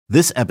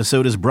This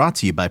episode is brought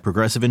to you by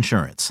Progressive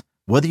Insurance.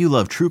 Whether you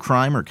love true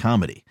crime or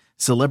comedy,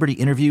 celebrity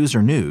interviews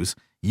or news,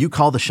 you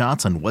call the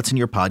shots on what's in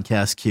your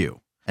podcast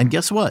queue. And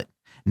guess what?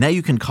 Now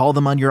you can call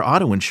them on your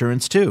auto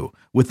insurance too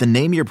with the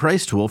Name Your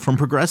Price tool from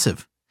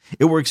Progressive.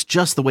 It works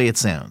just the way it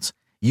sounds.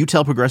 You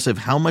tell Progressive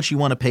how much you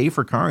want to pay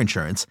for car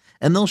insurance,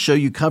 and they'll show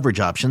you coverage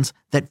options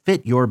that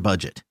fit your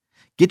budget.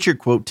 Get your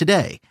quote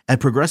today at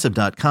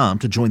Progressive.com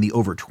to join the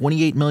over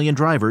 28 million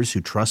drivers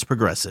who trust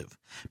Progressive.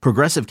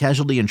 Progressive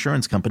Casualty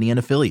Insurance Company and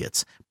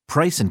Affiliates.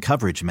 Price and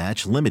coverage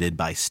match limited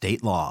by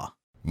state law.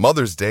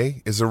 Mother's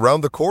Day is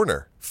around the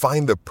corner.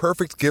 Find the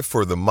perfect gift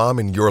for the mom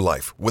in your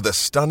life with a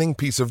stunning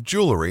piece of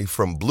jewelry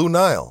from Blue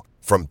Nile.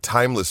 From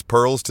timeless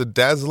pearls to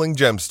dazzling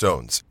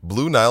gemstones,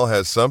 Blue Nile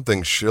has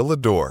something she'll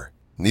adore.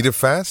 Need it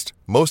fast?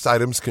 Most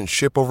items can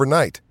ship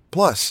overnight.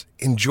 Plus,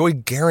 enjoy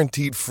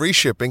guaranteed free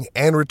shipping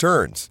and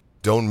returns.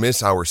 Don't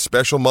miss our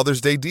special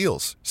Mother's Day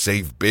deals.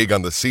 Save big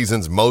on the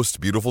season's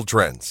most beautiful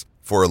trends.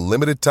 For a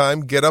limited time,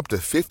 get up to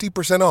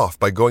 50% off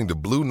by going to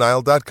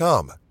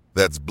BlueNile.com.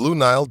 That's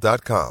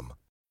BlueNile.com.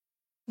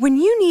 When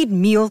you need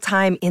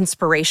mealtime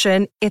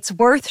inspiration, it's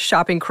worth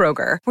shopping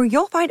Kroger, where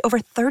you'll find over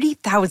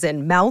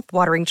 30,000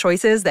 mouth-watering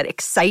choices that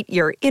excite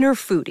your inner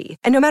foodie.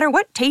 And no matter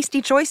what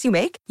tasty choice you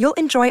make, you'll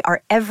enjoy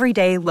our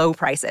everyday low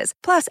prices,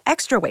 plus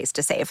extra ways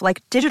to save,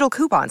 like digital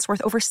coupons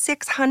worth over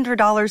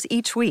 $600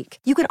 each week.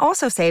 You can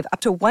also save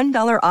up to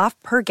 $1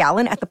 off per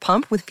gallon at the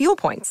pump with fuel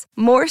points.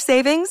 More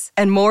savings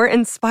and more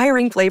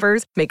inspiring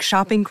flavors make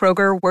shopping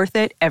Kroger worth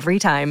it every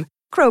time.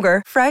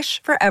 Kroger,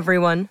 fresh for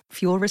everyone.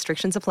 Fuel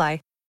restrictions apply.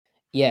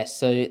 Yes,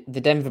 so the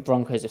Denver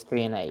Broncos are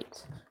 3-8.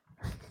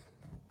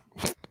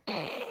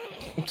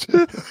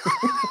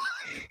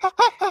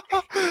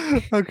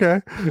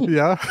 Okay.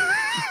 Yeah.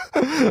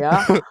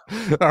 Yeah.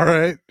 All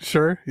right.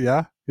 Sure.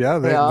 Yeah. Yeah.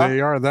 They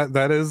are.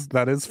 That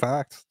is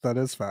fact. That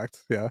is fact.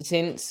 Yeah.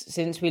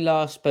 Since we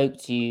last spoke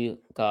to you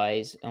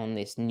guys on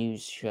this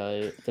news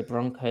show, the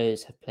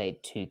Broncos have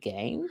played 2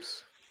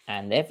 games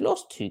and they've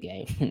lost 2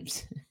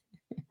 games.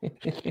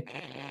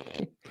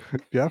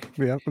 Yep,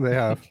 they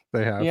have.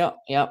 Yep.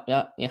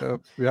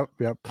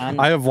 Yep. And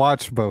I have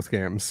watched both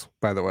games,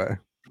 by the way.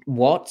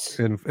 What?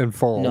 In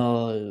full.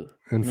 No.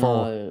 In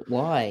full.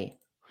 Why?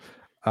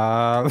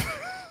 Are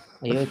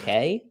you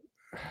okay?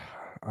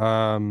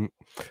 I'm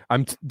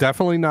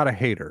definitely not a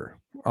hater.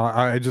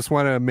 I just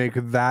want to make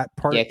that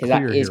part clear. Yeah, because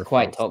that is here,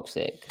 quite folks.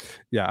 toxic.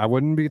 Yeah, I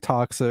wouldn't be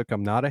toxic.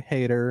 I'm not a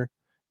hater.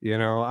 You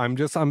know, I'm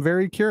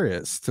very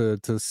curious to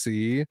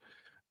see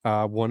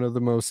one of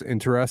the most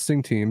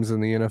interesting teams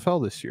in the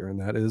NFL this year, and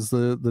that is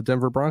the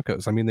Denver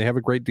Broncos. I mean, they have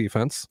a great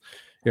defense.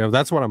 You know,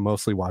 that's what I'm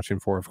mostly watching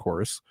for, of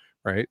course,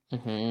 right?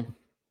 Mm-hmm.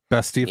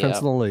 Best defense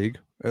in the league,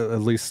 at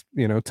least,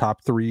 you know,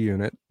 top 3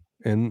 unit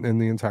in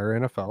the entire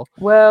NFL.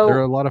 Well,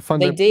 they're a lot of fun.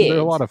 They're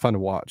a lot of fun to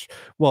watch.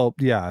 Well,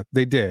 yeah,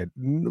 they did.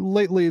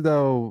 Lately,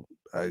 though,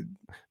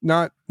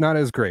 not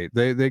as great.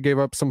 They gave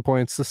up some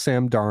points to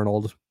Sam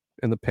Darnold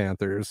and the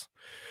Panthers.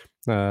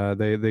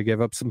 They gave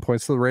up some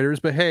points to the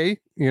Raiders, but hey,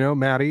 you know,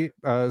 Matty,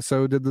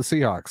 so did the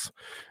Seahawks.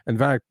 In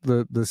fact,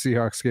 the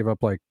Seahawks gave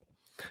up like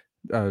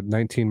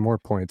 19 more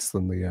points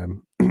than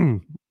the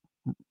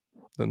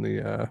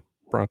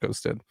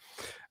Broncos did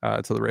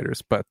to the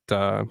Raiders, but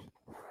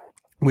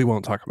we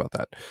won't talk about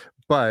that.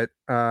 But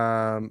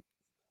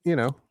you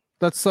know,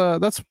 that's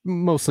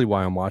mostly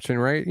why I'm watching,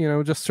 right? You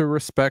know, just to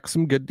respect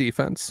some good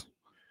defense,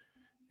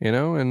 you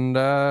know, and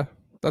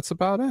that's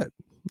about it.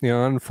 You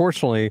know,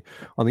 unfortunately,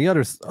 on the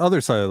other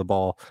side of the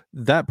ball,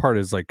 that part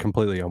is like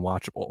completely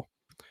unwatchable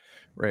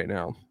right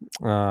now.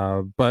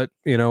 But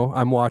you know,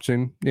 I'm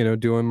watching, you know,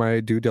 doing my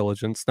due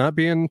diligence, not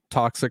being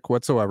toxic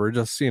whatsoever.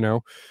 Just, you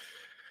know,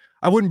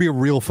 I wouldn't be a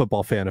real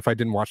football fan if I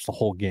didn't watch the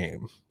whole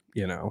game.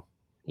 You know.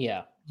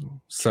 Yeah.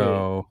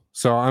 So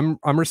I'm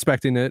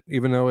respecting it,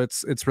 even though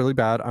it's really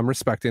bad. I'm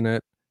respecting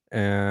it,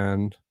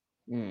 and.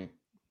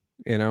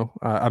 You know,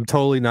 I'm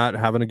totally not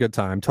having a good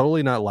time.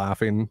 Totally not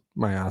laughing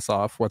my ass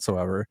off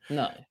whatsoever.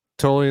 No.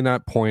 Totally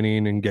not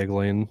pointing and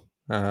giggling.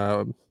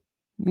 None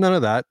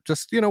of that.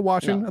 Just, you know,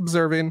 watching,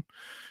 observing,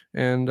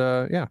 and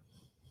yeah.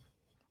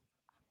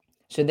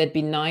 So they'd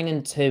be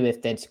 9-2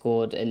 if they'd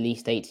scored at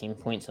least 18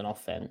 points on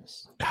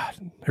offense.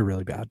 God, they're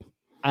really bad.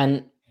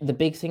 And the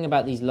big thing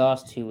about these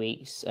last 2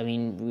 weeks, I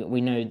mean,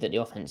 we know that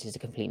the offense is a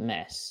complete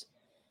mess.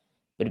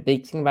 But the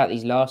big thing about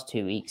these last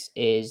 2 weeks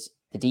is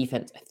the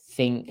defense, I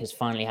think, has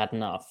finally had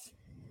enough.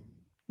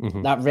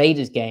 Mm-hmm. That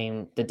Raiders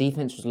game, the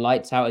defense was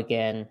lights out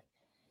again.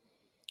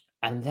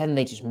 And then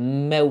they just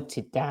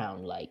melted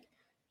down. Like,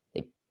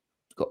 they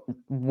got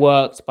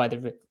worked by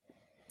the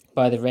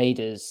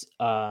Raiders.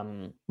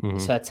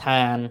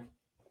 Surtain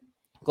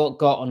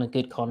got on a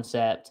good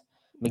concept.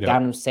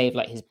 McDaniel saved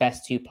like his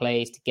best 2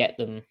 plays to get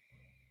them.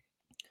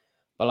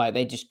 But like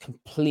they just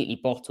completely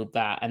bottled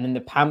that. And then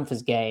the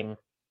Panthers game,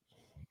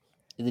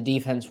 the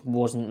defense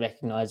wasn't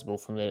recognizable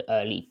from the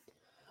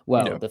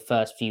the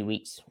first few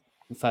weeks,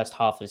 first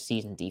half of the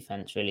season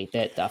defense, really.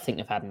 I think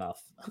they've had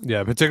enough.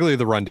 Yeah, particularly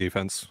the run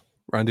defense.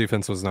 Run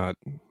defense was not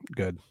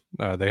good.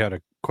 They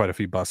had quite a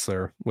few busts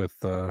there with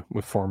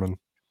Foreman.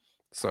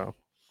 So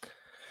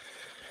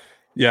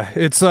Yeah,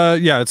 it's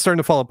starting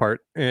to fall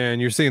apart,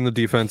 and you're seeing the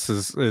defense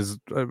is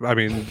I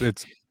mean,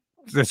 it's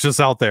just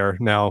out there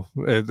now.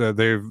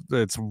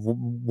 It's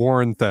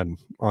worn thin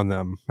on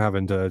them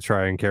having to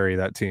try and carry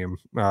that team.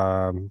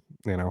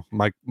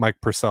 Mike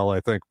Purcell, I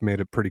think, made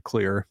it pretty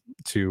clear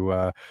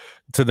to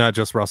not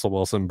just Russell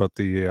Wilson, but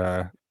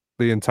the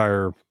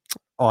entire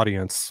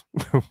audience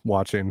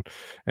watching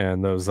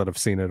and those that have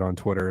seen it on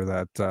Twitter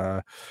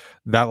that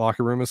that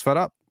locker room is fed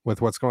up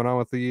with what's going on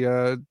with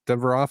the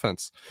Denver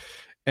offense.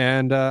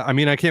 And I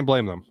mean, I can't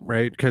blame them,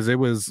 right? Because it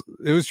was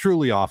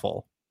truly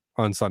awful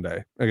on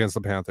Sunday against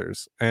the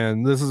Panthers.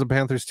 And this is a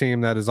Panthers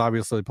team that is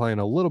obviously playing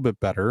a little bit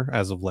better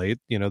as of late.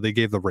 You know, they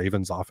gave the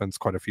Ravens offense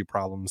quite a few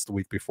problems the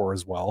week before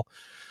as well.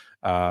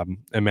 And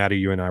Maddie,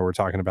 you and I were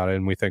talking about it,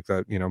 and we think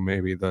that, you know,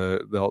 maybe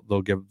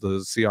they'll give the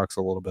Seahawks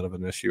a little bit of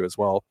an issue as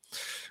well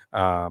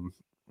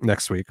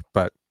next week.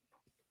 But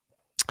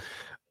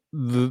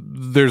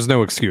there's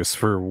no excuse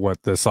for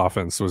what this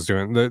offense was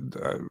doing.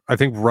 I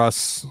think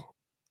Russ,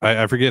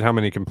 I forget how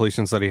many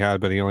completions that he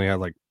had, but he only had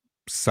like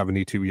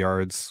 72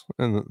 yards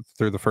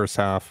through the first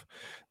half.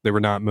 They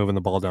were not moving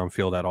the ball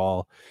downfield at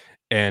all,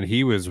 and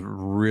he was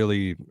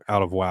really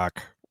out of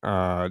whack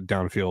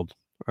downfield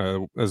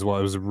as well.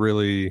 It was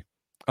really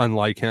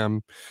unlike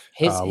him.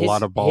 A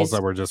lot of balls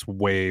that were just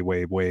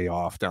way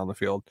off down the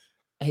field.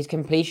 His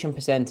completion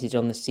percentage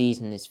on the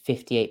season is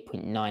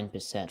 58.9%.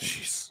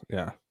 Jeez,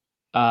 yeah.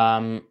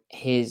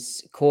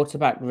 His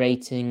quarterback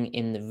rating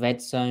in the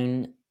red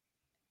zone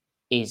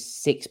is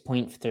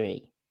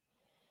 6.3.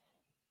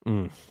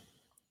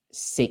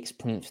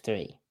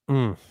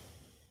 6.3.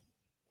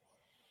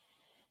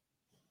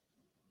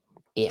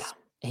 Yeah.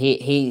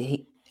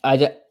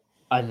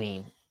 I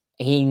mean,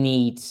 he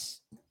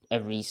needs a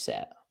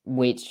reset,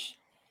 which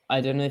I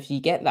don't know if you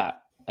get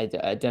that. I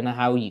don't know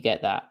how you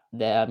get that.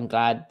 I'm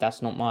glad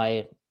that's not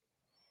my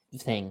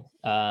thing.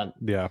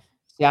 Yeah.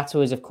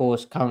 Seattle is, of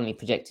course, currently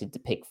projected to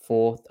pick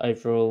 4th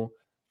overall.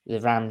 The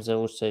Rams are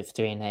also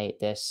 3-8.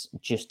 They're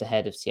just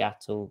ahead of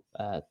Seattle.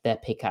 Their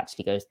pick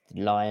actually goes to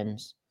the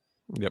Lions.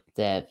 Yep.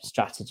 Their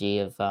strategy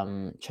of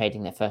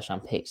trading their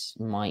first-round picks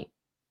might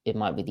be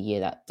the year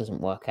that doesn't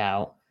work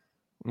out.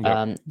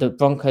 Yep. The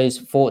Broncos'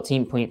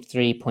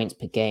 14.3 points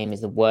per game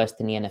is the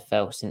worst in the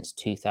NFL since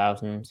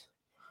 2000.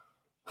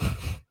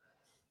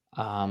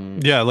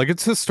 Yeah, like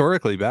it's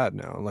historically bad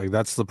now. Like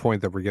that's the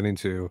point that we're getting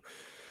to.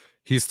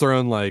 He's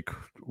thrown like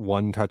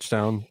 1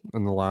 touchdown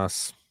in the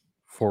last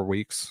 4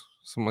 weeks,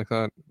 something like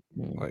that.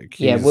 Like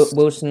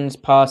Wilson's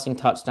passing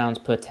touchdowns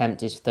per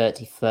attempt is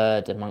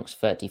 33rd amongst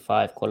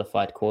 35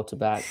 qualified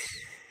quarterbacks.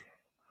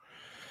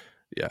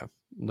 Yeah,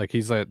 like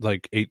he's at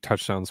like 8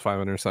 touchdowns, 5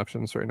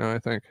 interceptions right now, I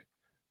think.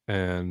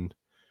 And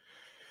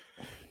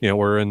you know,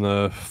 we're in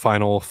the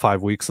final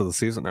 5 weeks of the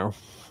season now.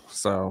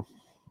 So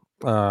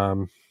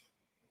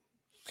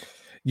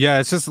yeah,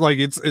 it's just like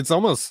it's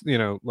almost, you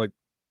know, like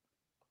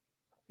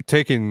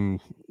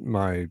taking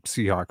my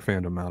Seahawk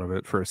fandom out of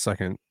it for a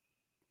second.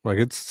 Like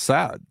it's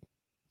sad.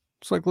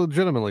 It's like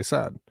legitimately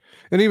sad.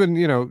 And even,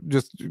 you know,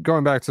 just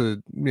going back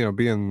to, you know,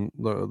 being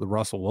the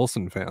Russell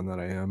Wilson fan that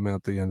I am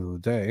at the end of the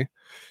day,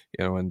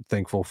 you know, and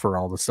thankful for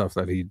all the stuff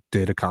that he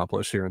did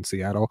accomplish here in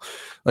Seattle.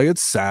 Like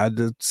it's sad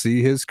to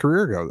see his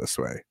career go this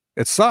way.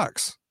 It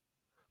sucks.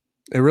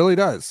 It really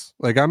does.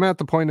 Like I'm at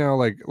the point now,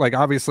 like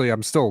obviously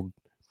I'm still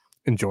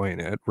enjoying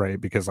it, right?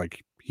 Because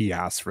like he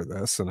asked for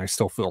this and I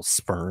still feel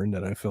spurned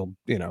and I feel,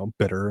 you know,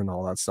 bitter and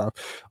all that stuff.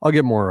 I'll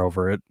get more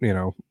over it, you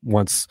know,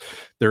 once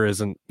there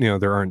isn't, you know,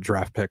 there aren't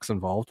draft picks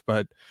involved.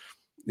 But,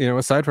 you know,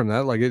 aside from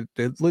that, like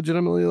it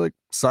legitimately like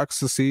sucks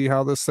to see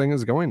how this thing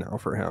is going now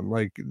for him.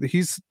 Like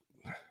he's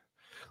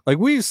like,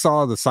 we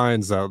saw the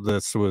signs that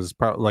this was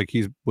like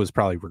he was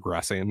probably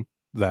regressing,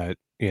 that,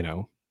 you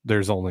know,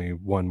 there's only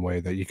one way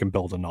that you can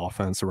build an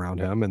offense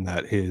around him, and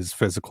that his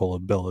physical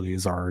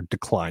abilities are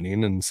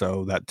declining. And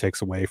so that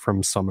takes away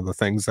from some of the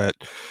things that,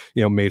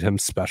 you know, made him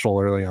special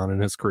early on in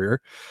his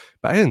career.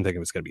 But I didn't think it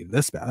was going to be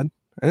this bad.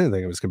 I didn't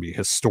think it was going to be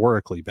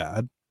historically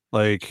bad.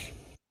 Like,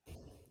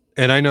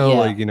 and I know,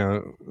 like, you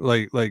know,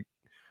 like,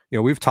 you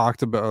know, we've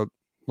talked about,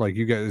 like,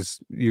 you guys,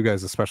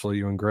 especially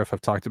you and Griff,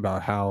 have talked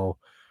about how,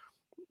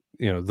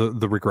 you know,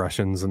 the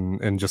regressions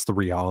and just the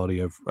reality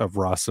of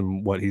Russ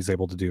and what he's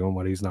able to do and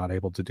what he's not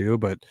able to do.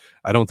 But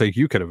I don't think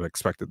you could have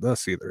expected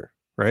this either,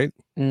 right?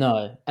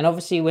 No. And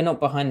obviously we're not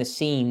behind the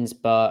scenes,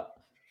 but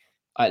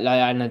I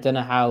don't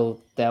know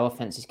how their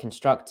offense is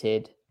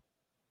constructed.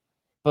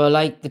 But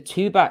like the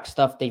 2-back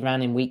stuff they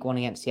ran in week 1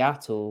 against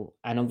Seattle,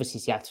 and obviously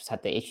Seattle's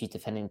had their issues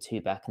defending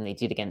 2-back, and they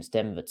did against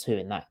Denver too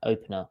in that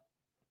opener.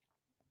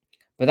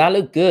 But that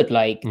looked good,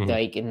 like, and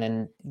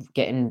then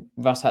getting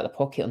Russ out of the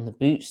pocket on the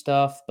boot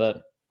stuff.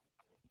 But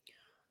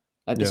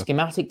like the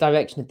schematic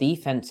direction of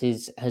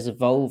defenses has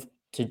evolved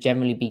to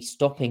generally be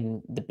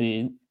stopping the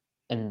boot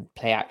and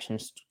play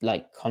actions,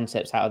 like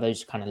concepts out of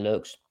those kind of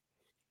looks.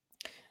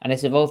 And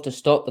it's evolved to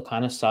stop the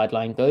kind of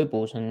sideline go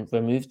balls and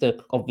remove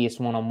the obvious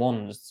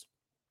one-on-ones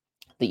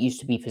that used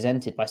to be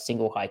presented by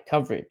single high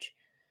coverage.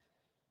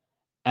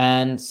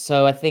 And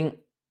so I think,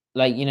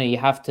 like, you know, you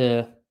have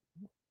to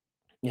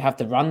you have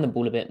to run the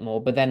ball a bit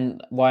more. But then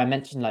why I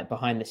mentioned like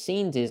behind the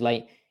scenes is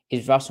like,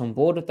 is Russ on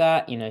board with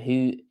that? You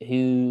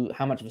know,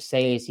 how much of a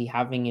say is he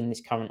having in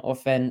this current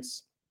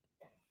offense?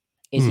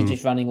 Is he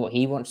just running what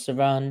he wants to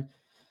run?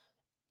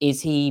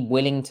 Is he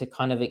willing to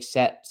kind of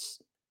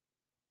accept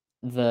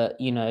that,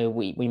 you know,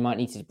 we might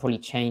need to probably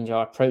change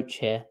our approach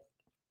here?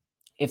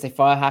 If they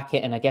fire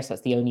Hackett, and I guess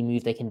that's the only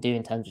move they can do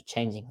in terms of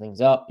changing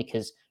things up,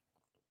 because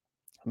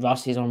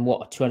Russ is on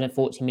what, a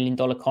 $240 million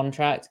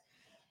contract.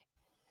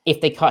 If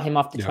they cut him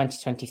after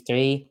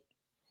 2023,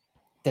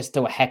 there's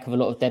still a heck of a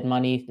lot of dead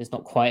money. There's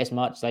not quite as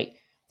much. Like, I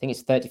think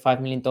it's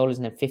 $35 million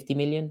and then $50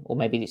 million, or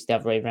maybe it's the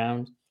other way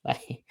around.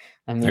 Like,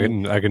 I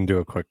mean, I can do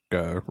a quick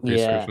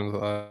research into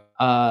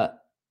that.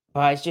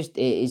 But it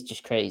is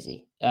just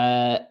crazy.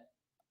 I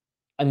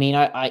mean,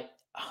 I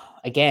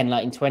again,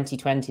 like in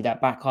 2020,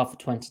 that back half of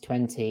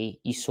 2020,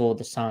 you saw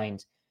the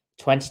signs.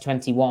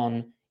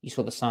 2021, you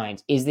saw the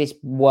signs. Is this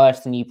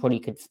worse than you probably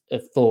could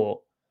have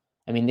thought?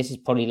 I mean, this is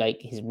probably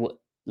like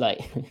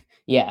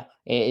yeah,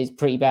 it is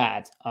pretty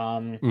bad.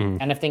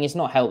 And I think it's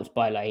not helped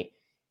by like,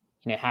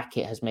 you know,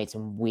 Hackett has made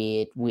some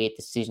weird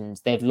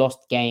decisions. They've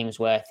lost games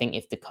where I think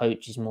if the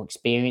coach is more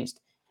experienced,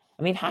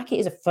 I mean, Hackett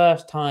is a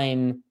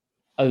first-time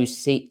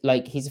OC.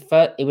 Like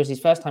it was his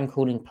first time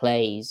calling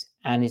plays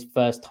and his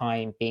first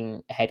time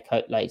being a head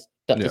coach. Like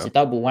it's a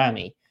double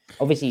whammy.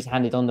 Obviously, he's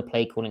handed on the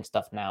play calling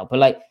stuff now, but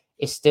like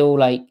it still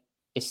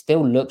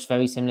looks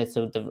very similar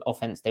to the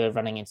offense they were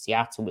running in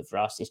Seattle with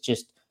Russ. It's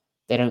just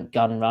they don't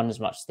gun run as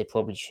much as they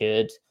probably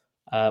should.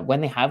 When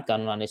they have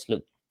gun run, it's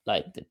looked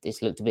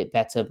a bit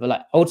better. But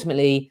like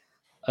ultimately,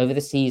 over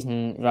the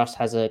season, Russ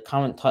has a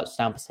current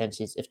touchdown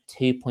percentage of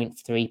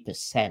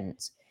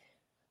 2.3%,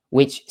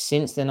 which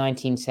since the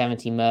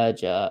 1970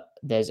 merger,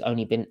 there's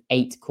only been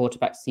 8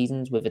 quarterback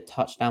seasons with a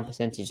touchdown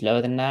percentage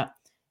lower than that.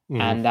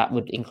 And that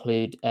would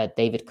include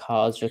David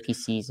Carr's rookie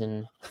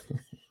season,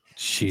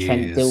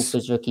 Trent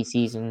Dilfer's rookie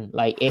season.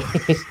 Like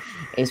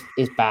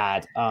it's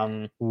bad.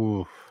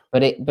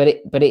 But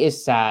it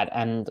is sad,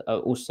 and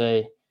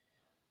also,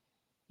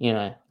 you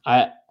know,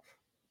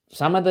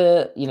 some of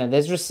the, you know,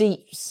 there's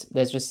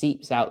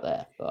receipts out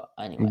there, but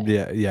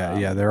anyway.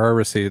 Yeah, there are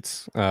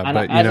receipts,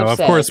 but you know, of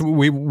course,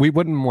 we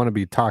wouldn't want to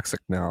be toxic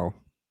now.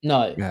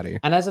 No, Maddie.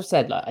 And as I've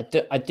said, like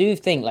I do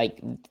think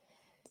like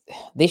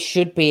this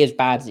should be as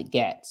bad as it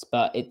gets,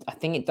 but I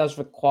think it does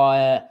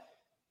require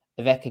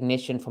a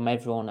recognition from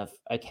everyone of,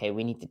 okay,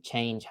 we need to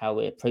change how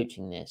we're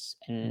approaching this.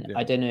 And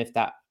I don't know if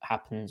that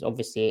happens.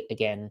 Obviously,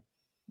 again,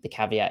 the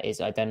caveat is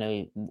I don't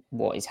know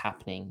what is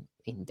happening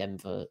in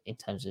Denver in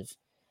terms of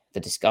the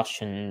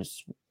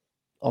discussions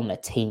on their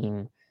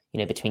team, you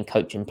know, between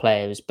coach and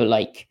players. But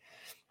like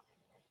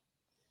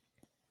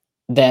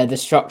the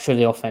structure of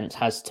the offense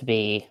has to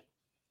be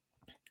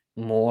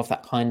more of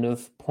that kind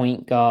of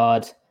point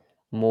guard,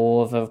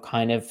 more of a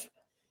kind of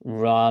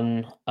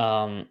run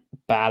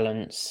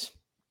balance.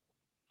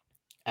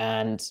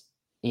 And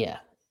yeah,